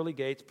 yeah, pearly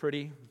gates,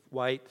 pretty,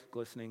 white,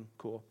 glistening,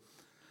 cool.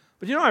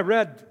 But I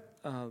read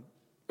a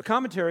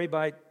commentary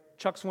by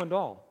Chuck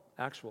Swindoll,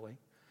 actually,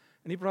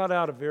 and he brought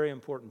out a very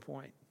important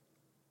point.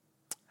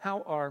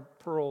 How are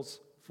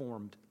pearls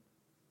formed?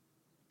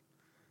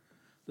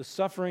 The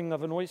suffering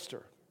of an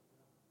oyster.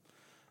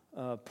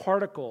 A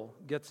particle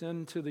gets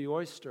into the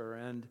oyster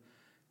and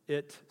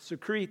it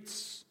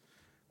secretes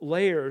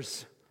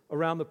layers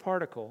around the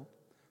particle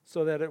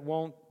so that it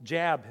won't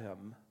jab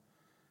him.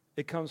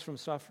 It comes from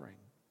suffering.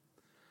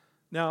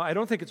 Now, I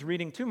don't think it's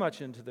reading too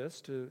much into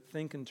this to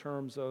think in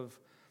terms of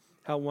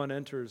how one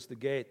enters the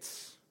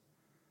gates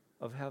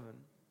of heaven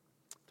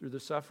through the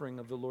suffering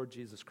of the Lord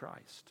Jesus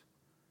Christ.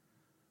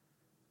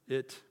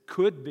 It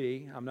could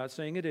be, I'm not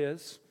saying it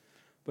is,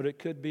 but it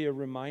could be a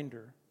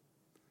reminder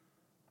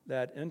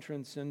that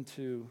entrance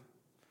into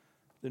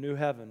the new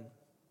heaven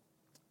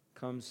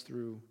comes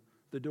through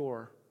the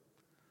door,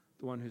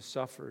 the one who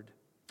suffered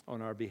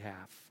on our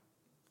behalf.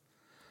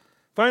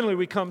 Finally,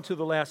 we come to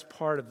the last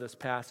part of this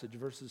passage,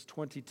 verses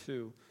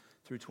 22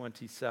 through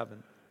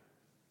 27.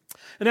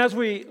 And as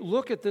we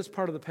look at this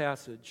part of the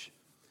passage,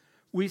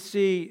 we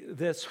see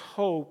this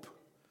hope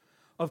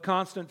of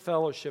constant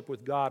fellowship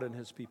with God and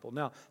His people.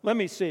 Now, let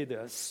me say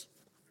this.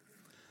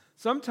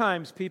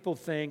 Sometimes people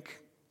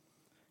think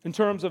in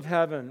terms of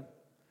heaven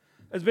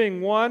as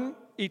being one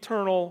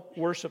eternal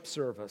worship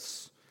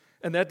service,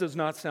 and that does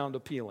not sound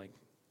appealing.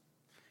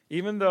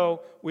 Even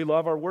though we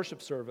love our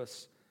worship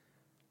service,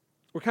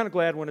 we're kind of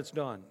glad when it's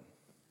done.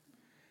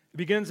 It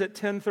begins at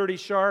 10:30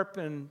 sharp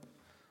and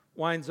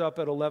winds up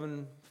at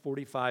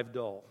 11:45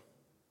 dull.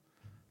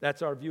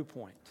 That's our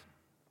viewpoint.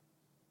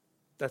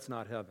 That's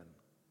not heaven.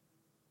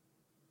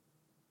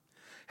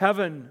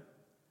 Heaven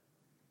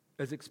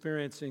is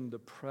experiencing the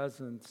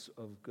presence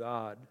of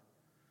God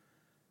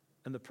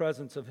and the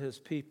presence of His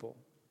people,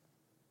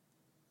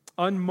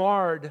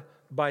 unmarred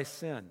by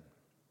sin.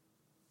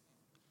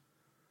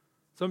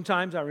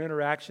 Sometimes our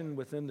interaction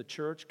within the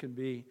church can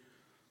be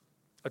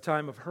a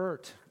time of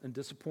hurt and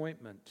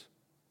disappointment.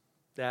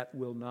 That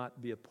will not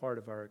be a part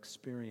of our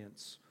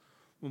experience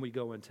when we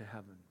go into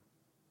heaven.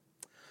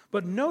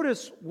 But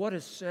notice what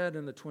is said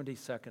in the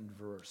 22nd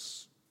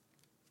verse.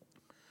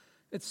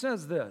 It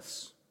says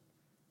this,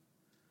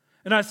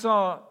 "And I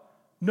saw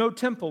no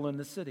temple in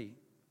the city,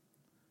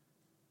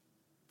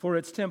 for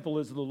its temple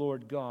is the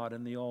Lord God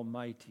and the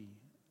Almighty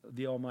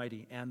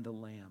and the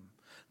Lamb."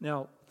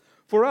 Now,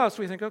 for us,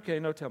 we think, okay,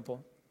 no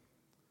temple.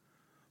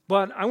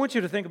 But I want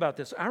you to think about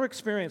this. Our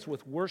experience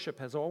with worship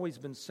has always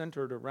been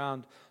centered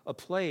around a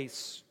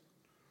place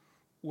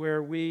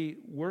where we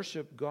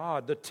worship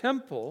God. The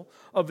temple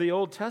of the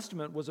Old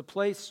Testament was a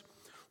place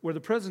where the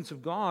presence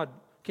of God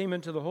came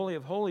into the Holy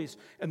of Holies,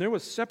 and there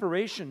was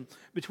separation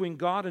between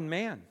God and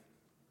man.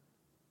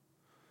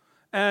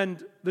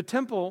 And the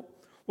temple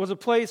was a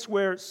place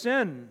where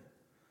sin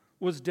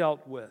was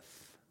dealt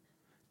with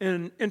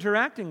in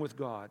interacting with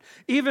God.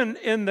 Even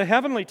in the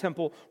heavenly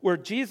temple where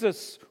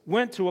Jesus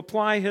went to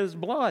apply His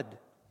blood,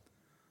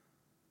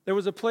 there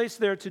was a place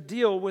there to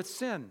deal with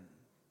sin.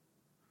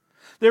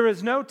 There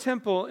is no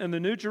temple in the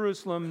New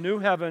Jerusalem, New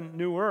Heaven,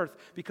 New Earth,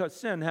 because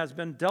sin has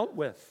been dealt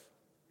with.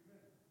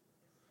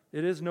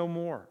 It is no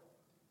more.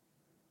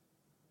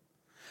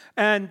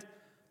 And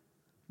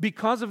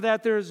because of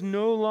that, there is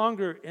no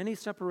longer any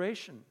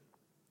separation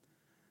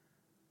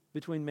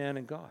between man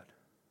and God.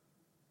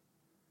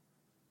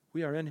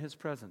 We are in His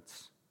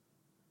presence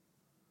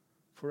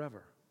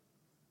forever.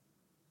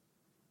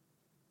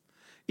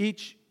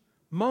 Each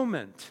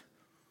moment,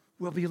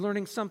 we'll be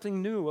learning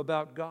something new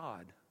about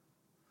God.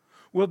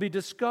 We'll be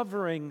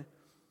discovering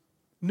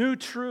new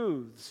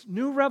truths,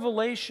 new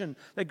revelation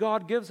that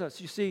God gives us.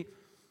 You see,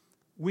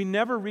 we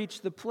never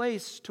reach the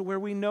place to where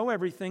we know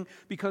everything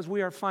because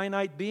we are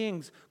finite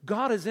beings.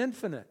 God is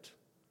infinite.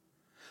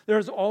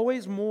 There's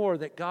always more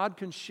that God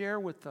can share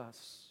with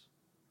us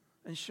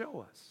and show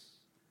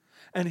us.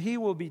 And He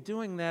will be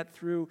doing that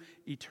through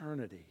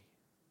eternity.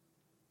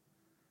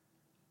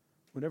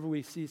 Whenever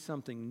we see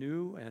something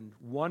new and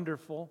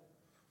wonderful,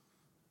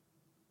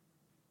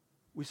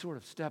 we sort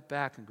of step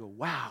back and go,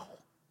 wow.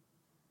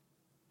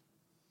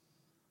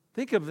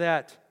 Think of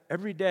that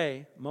every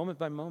day, moment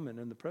by moment,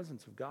 in the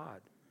presence of God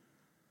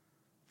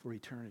for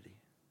eternity.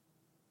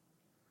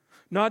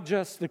 Not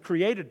just the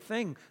created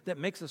thing that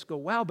makes us go,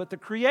 wow, but the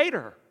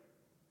Creator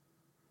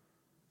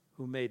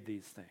who made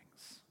these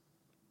things.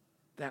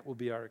 That will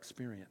be our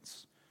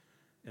experience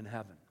in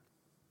heaven.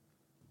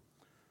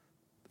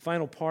 The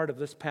final part of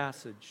this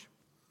passage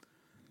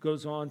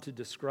goes on to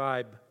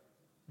describe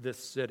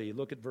this city.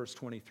 Look at verse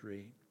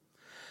 23.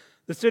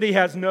 "The city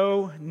has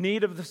no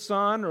need of the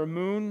sun or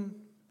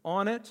moon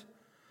on it,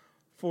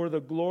 for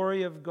the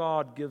glory of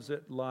God gives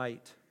it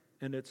light,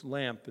 and its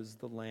lamp is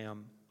the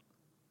Lamb."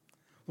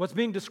 What's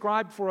being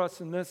described for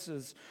us in this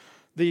is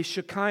the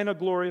Shekinah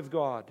glory of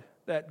God,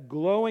 that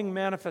glowing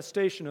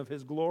manifestation of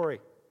His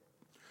glory.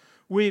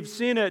 We've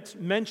seen it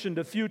mentioned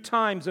a few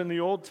times in the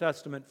Old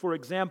Testament. For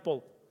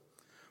example,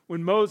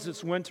 when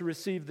Moses went to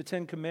receive the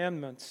Ten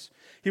Commandments,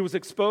 he was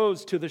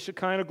exposed to the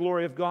Shekinah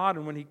glory of God,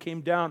 and when he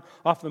came down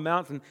off the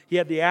mountain, he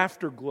had the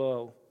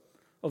afterglow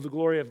of the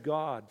glory of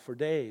God for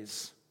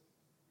days.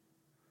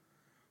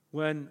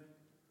 When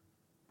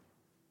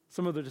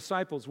some of the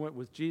disciples went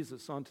with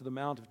Jesus onto the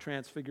Mount of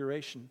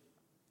Transfiguration,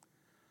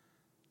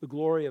 the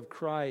glory of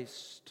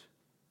Christ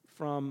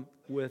from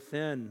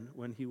within,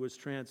 when He was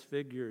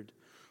transfigured,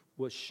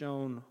 was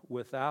shown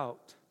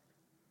without.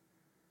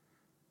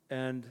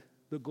 And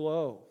the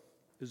glow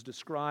is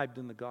described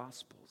in the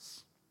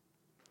Gospels.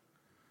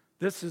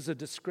 This is a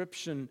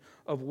description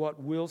of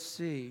what we'll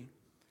see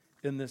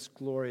in this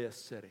glorious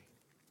city.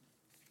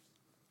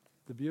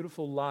 The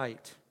beautiful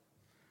light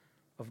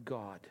of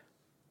God.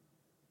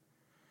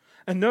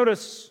 And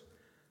notice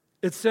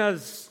it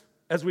says,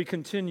 as we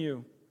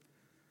continue,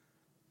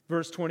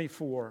 verse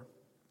 24,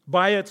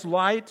 "By its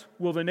light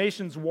will the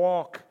nations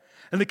walk,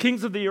 and the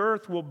kings of the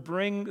earth will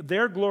bring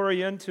their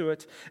glory into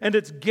it, and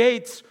its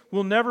gates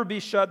will never be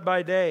shut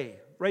by day."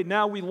 Right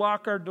now we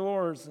lock our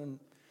doors and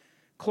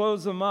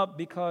close them up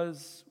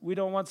because we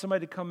don't want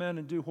somebody to come in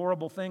and do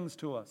horrible things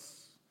to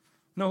us.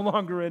 No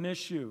longer an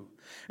issue.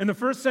 In the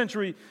first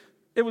century,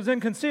 it was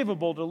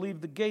inconceivable to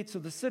leave the gates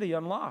of the city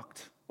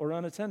unlocked or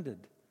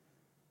unattended.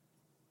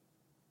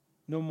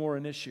 No more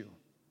an issue.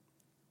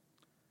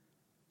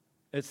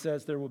 It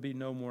says there will be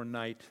no more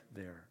night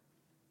there.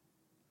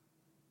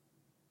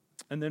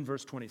 And then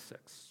verse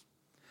 26.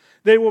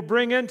 "They will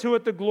bring into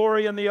it the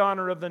glory and the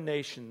honor of the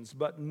nations,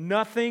 but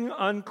nothing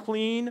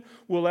unclean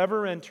will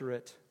ever enter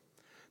it,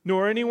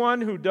 nor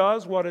anyone who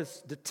does what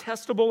is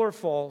detestable or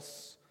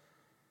false,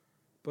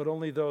 but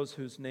only those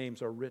whose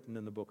names are written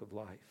in the book of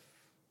life."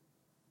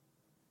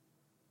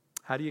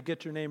 How do you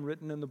get your name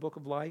written in the book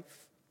of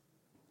life?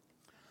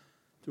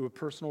 through a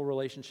personal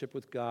relationship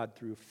with God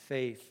through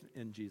faith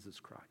in Jesus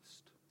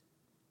Christ.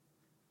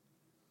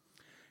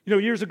 You know,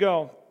 years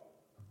ago,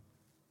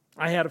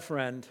 I had a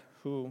friend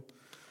who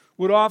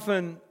would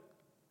often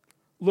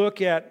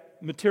look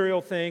at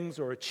material things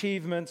or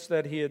achievements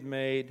that he had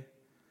made,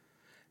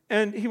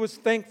 and he was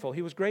thankful,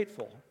 he was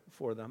grateful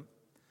for them.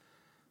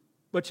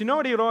 But you know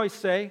what he would always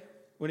say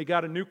when he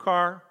got a new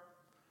car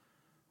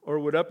or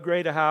would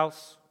upgrade a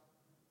house?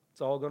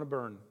 It's all going to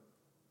burn.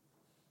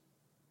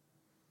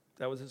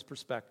 That was his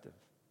perspective.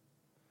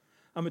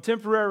 I'm a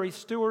temporary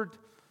steward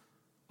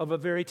of a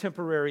very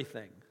temporary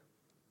thing.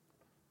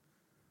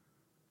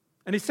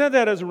 And he said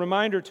that as a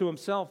reminder to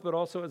himself, but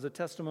also as a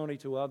testimony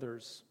to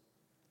others,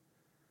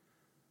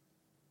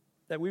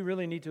 that we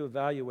really need to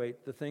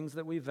evaluate the things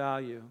that we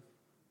value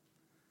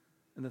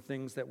and the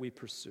things that we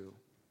pursue.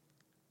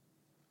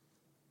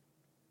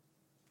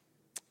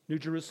 New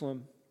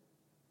Jerusalem,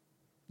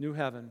 new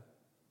heaven,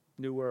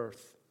 new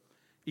earth,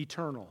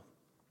 eternal.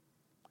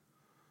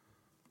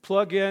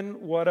 Plug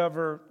in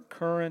whatever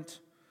current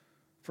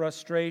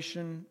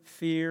frustration,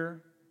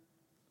 fear,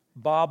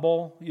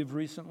 bobble you've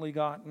recently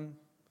gotten,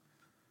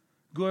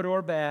 good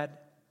or bad.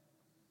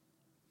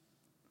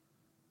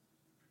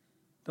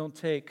 Don't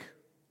take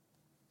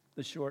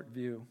the short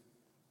view.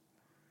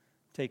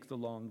 Take the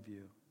long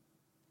view.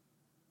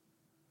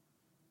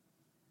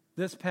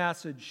 This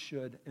passage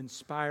should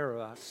inspire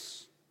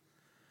us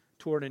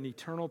toward an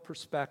eternal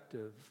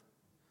perspective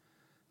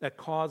that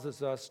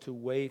causes us to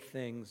weigh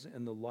things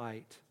in the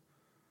light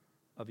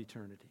of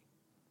eternity.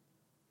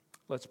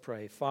 Let's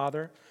pray.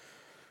 Father,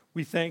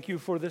 we thank you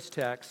for this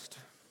text.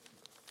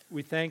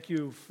 We thank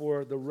you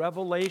for the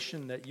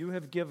revelation that you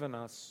have given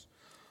us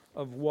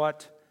of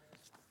what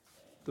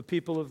the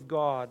people of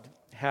God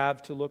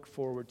have to look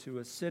forward to.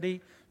 A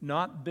city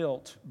not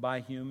built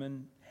by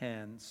human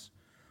hands,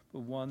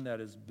 but one that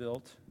is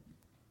built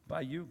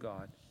by you,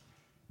 God.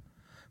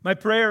 My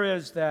prayer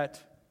is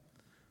that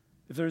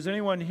if there's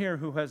anyone here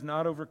who has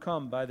not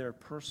overcome by their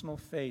personal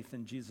faith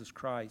in Jesus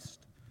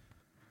Christ,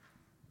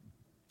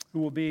 who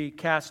will be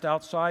cast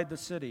outside the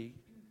city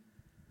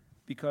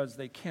because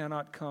they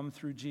cannot come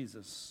through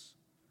Jesus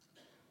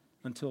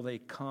until they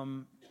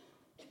come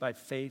by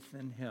faith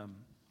in him,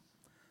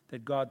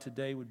 that God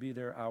today would be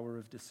their hour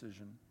of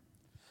decision.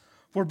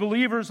 For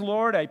believers,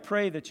 Lord, I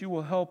pray that you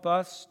will help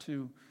us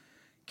to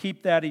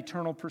keep that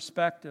eternal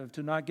perspective,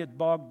 to not get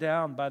bogged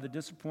down by the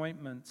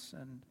disappointments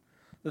and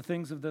the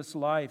things of this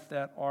life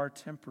that are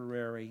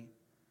temporary,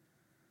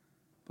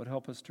 but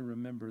help us to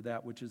remember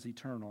that which is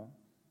eternal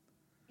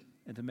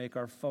and to make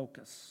our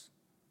focus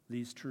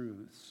these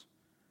truths.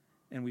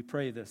 And we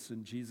pray this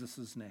in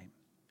Jesus' name.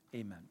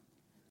 Amen.